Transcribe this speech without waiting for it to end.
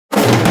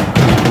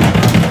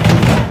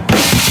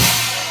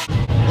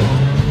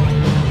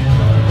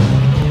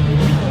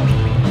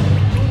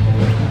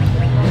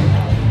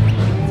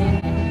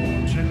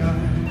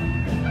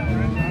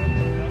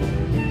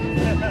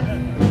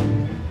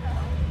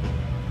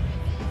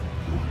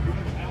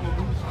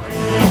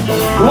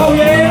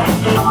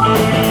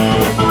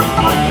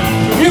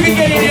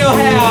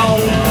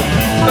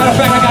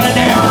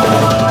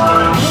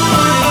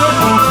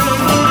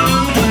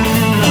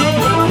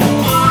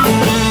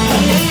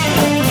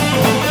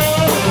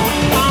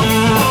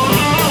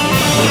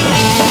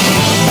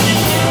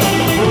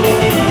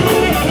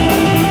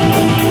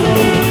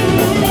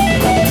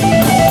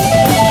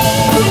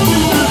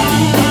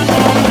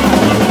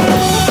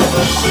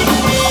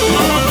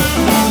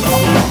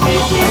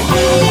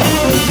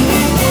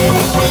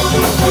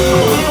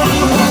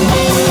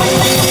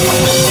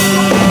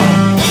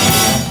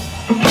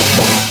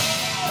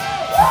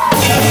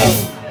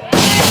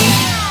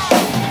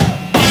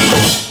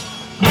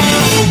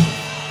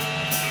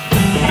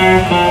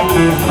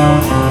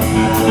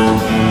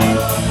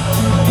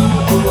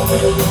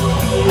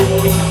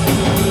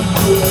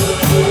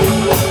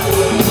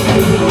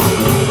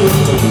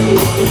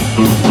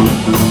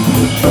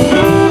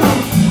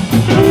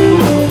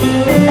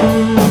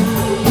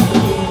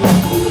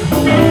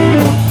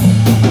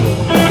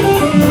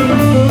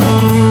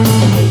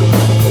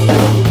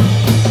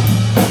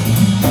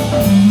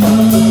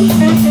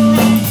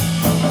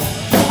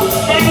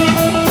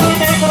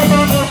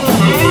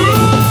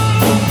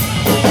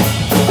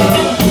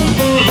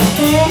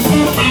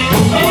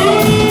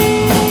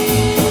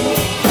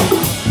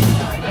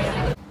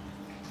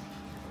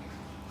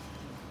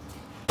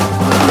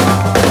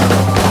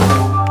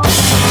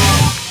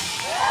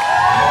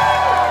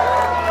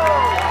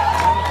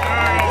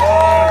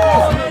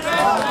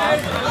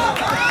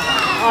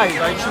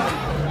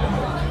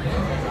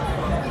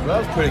That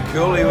was pretty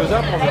cool. He was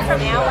up on the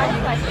table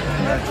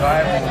and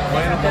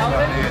cleaning up there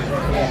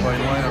before we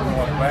went and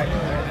walked back.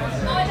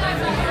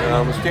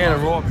 We're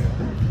standing right.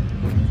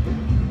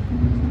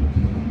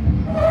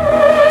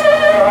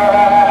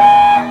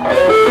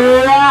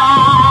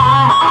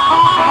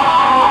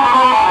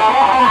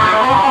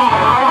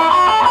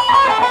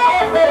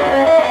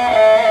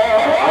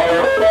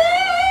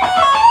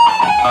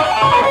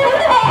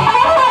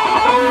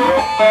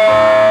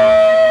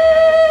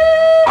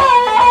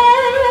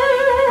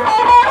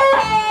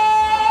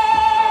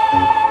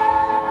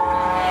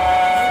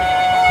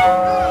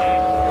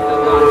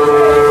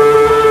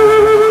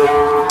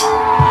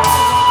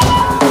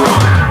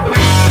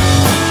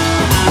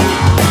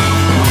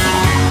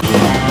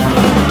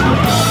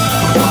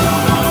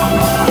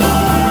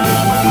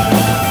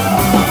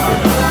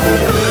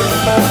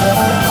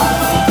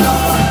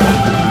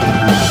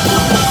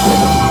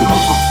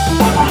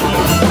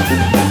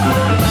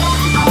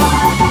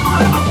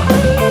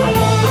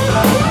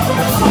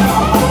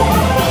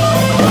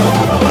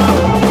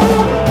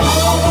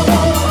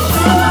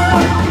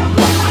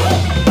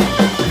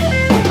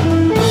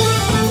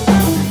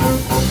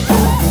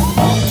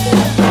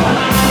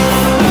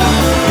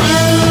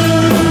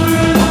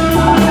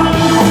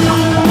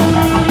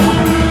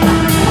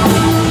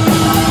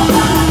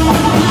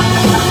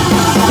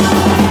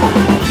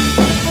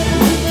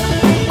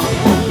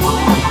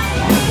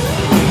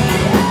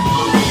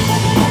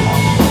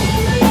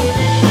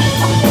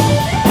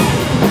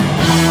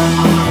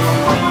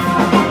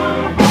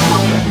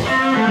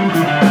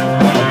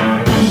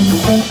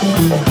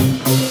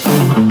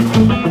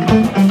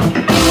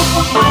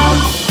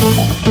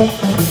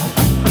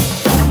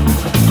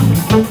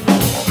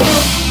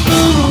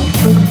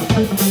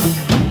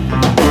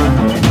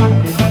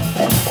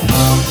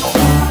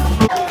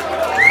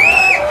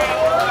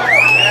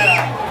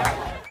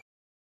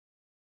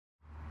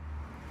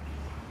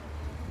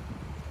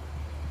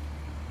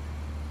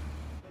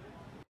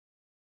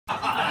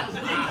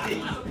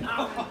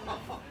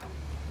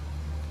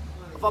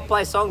 If I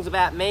play songs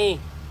about me,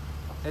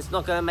 it's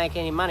not going to make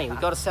any money. We've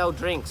got to sell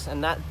drinks,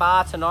 and that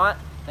bar tonight,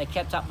 they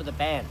kept up with the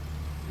band.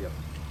 Yep.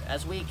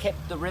 As we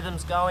kept the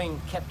rhythms going,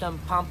 kept them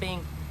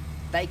pumping,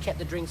 they kept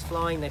the drinks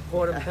flowing, they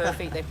poured them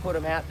perfect, they put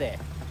them out there.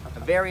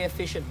 A very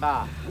efficient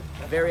bar,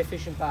 a very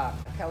efficient bar.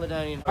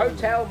 Caledonian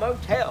Hotel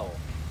Motel,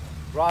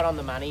 right on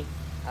the money.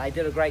 They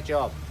did a great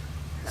job.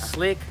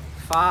 Slick,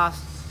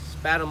 fast,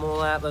 spat them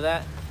all out like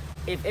that.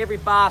 If every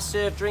bar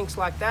served drinks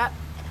like that,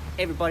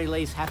 everybody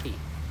leaves happy.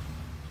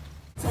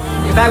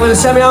 You're back with the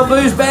Sammy Owen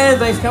Blues Band.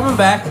 Thanks for coming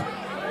back.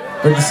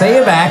 Good to see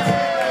you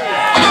back.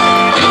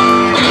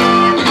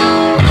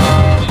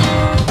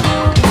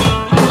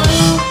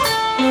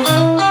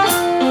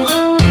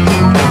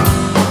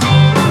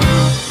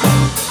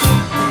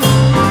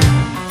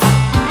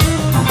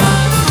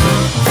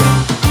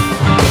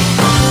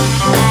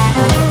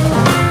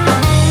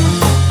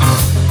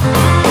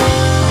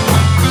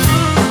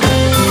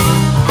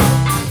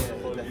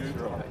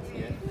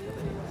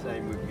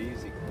 Same with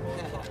music.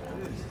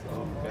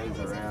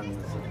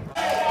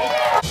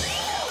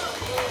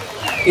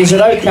 Is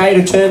it okay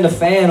to turn the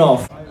fan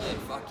off? Yeah,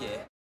 fuck yeah.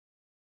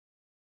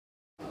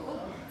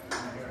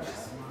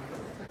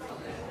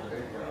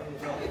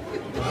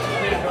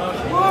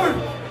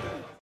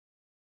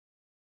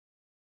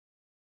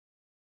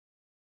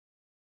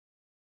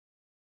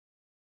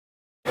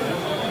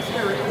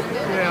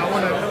 Yeah, I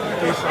want to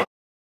do something.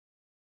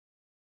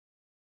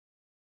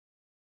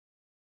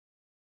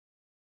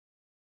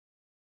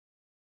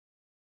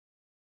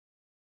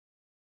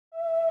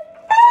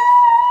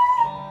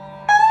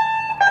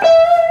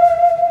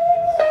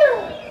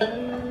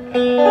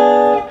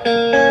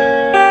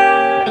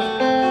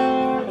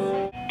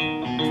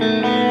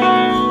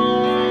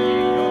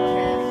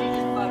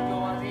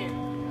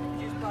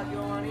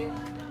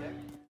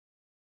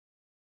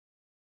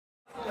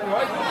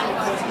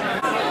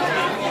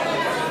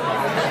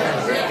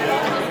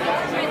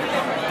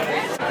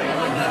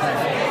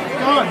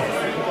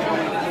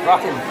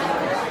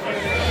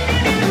 Rockin'.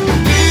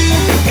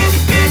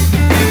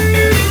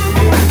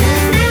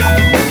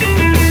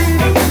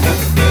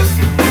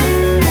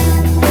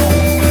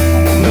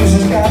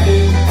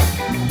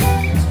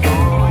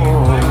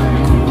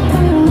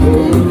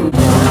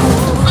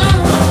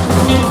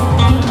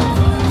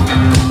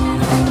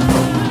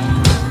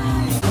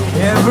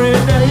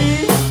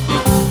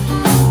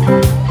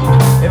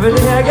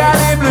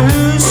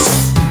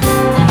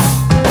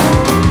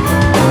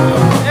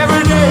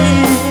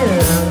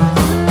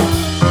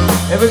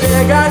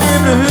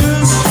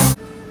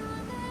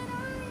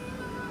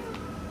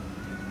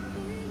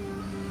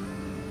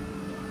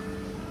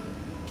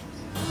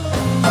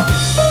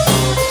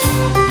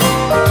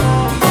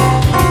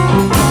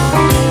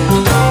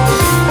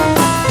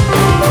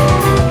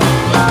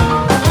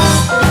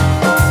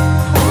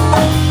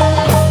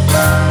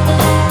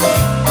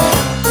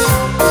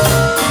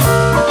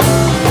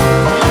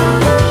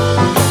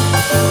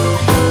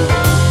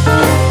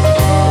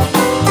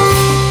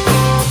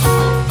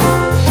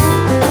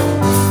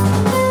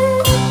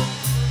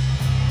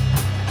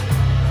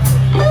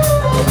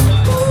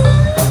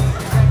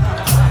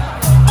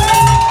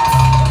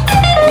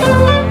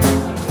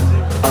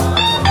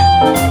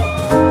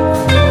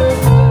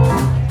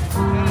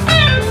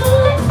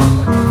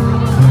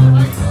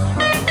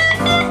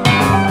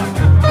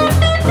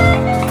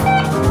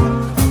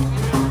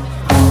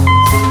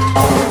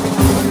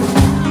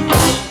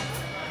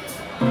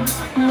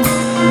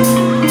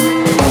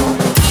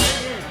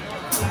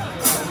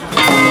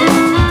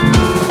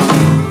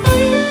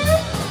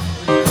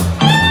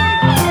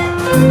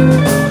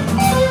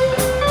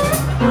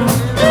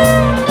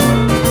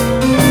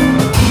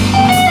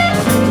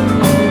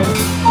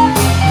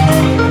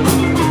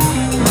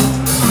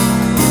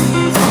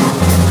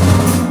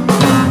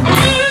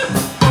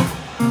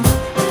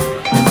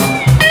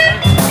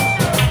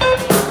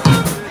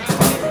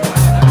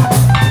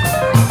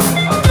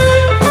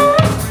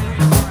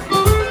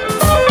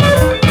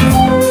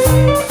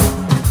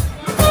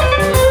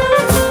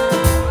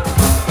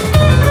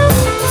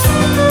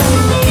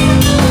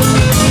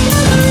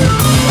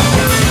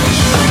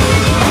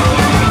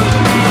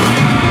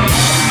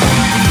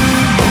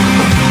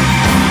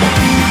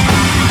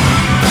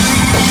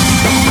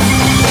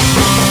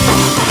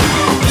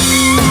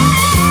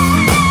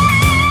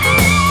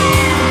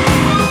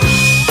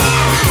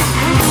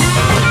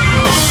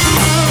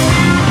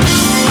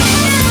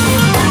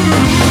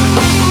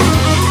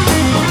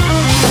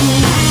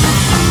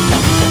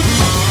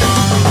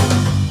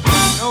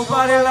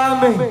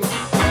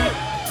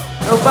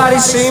 Nobody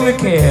seemed to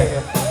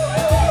care.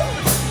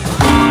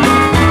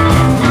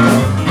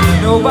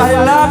 Nobody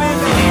loved me.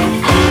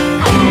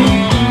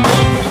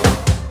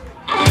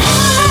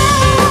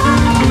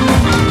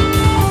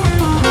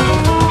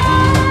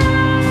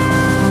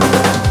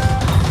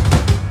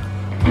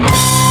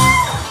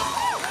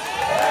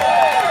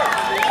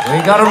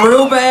 We got them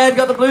real bad,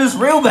 got the blues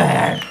real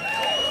bad.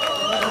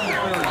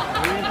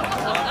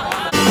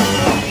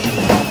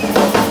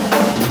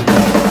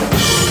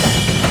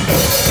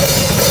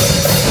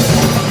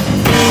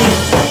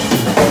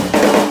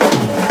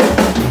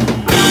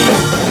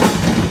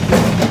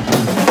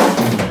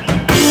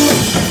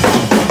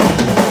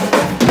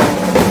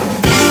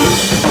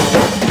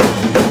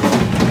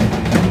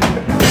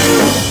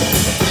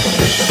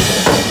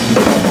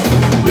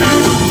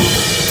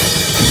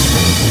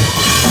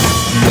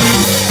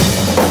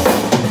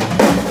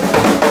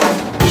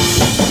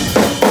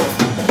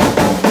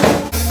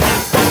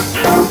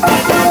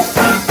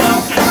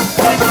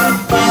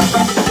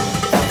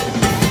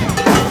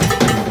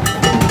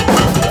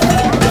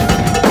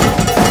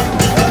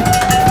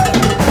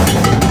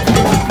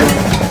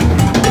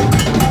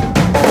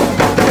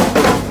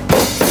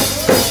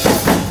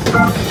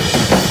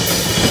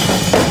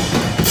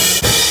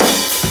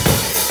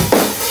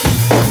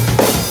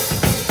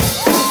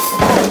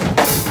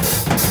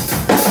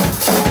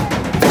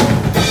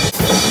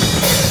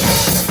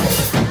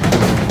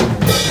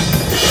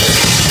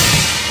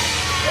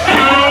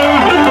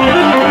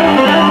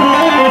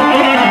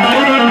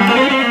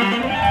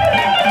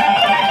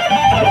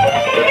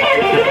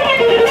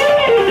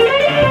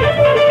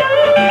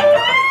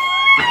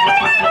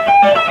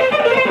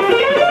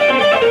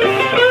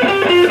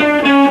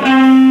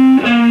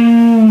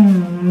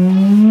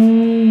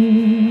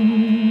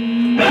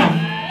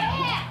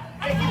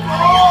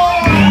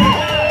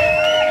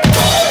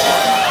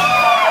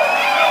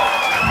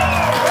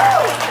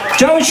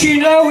 Don't you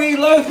know we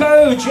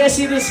loco,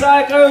 Jesse the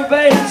Psycho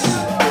Bates?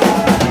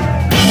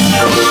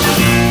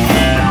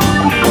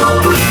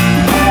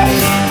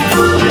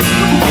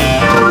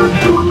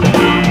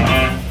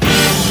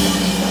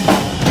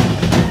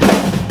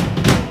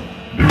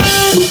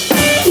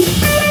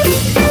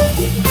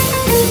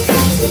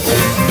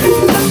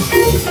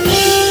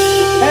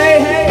 Hey,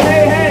 hey,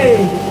 hey,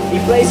 hey! He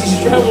plays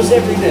his drums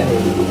every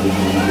day.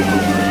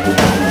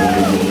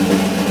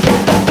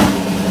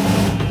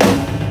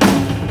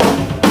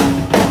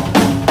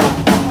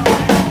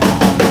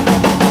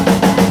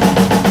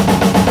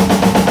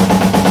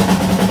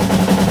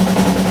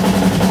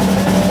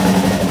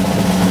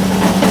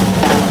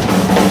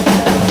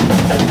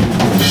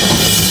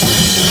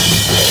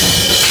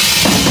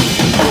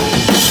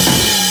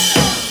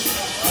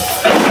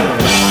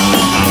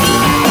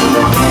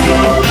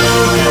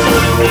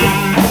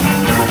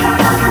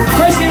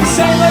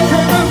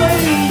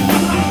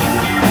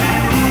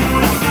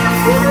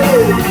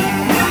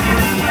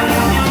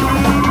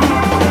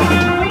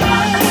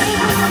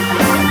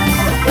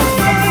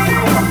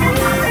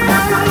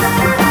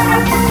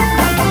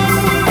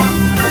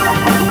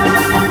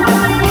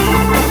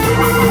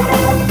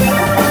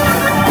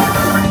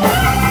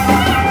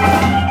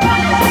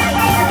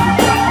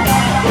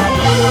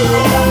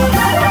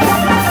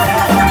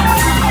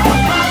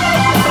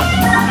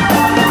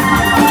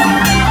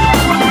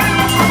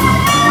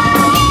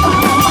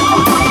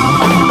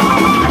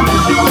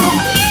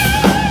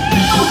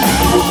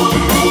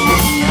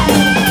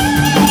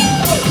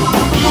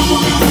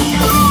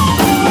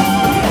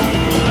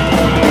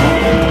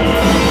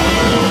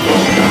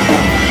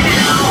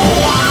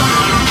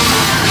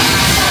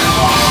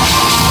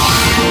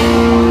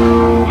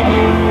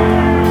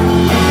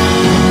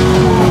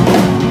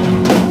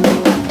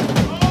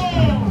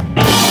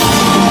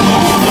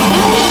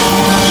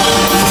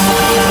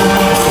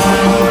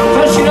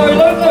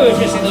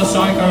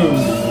 All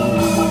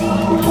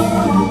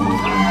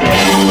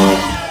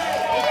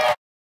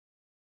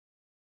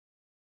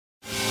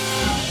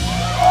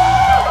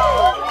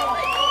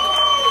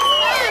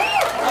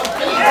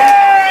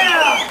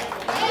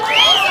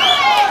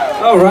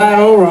right,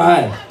 all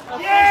right.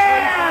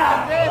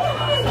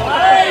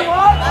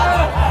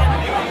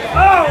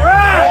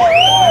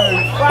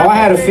 I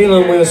had a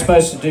feeling we were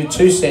supposed to do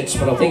 2 sets,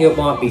 but I think it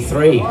might be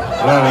 3.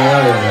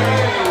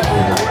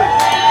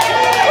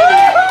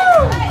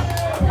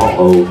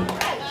 Uh-oh.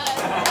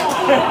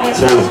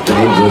 Sounds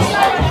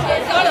dangerous.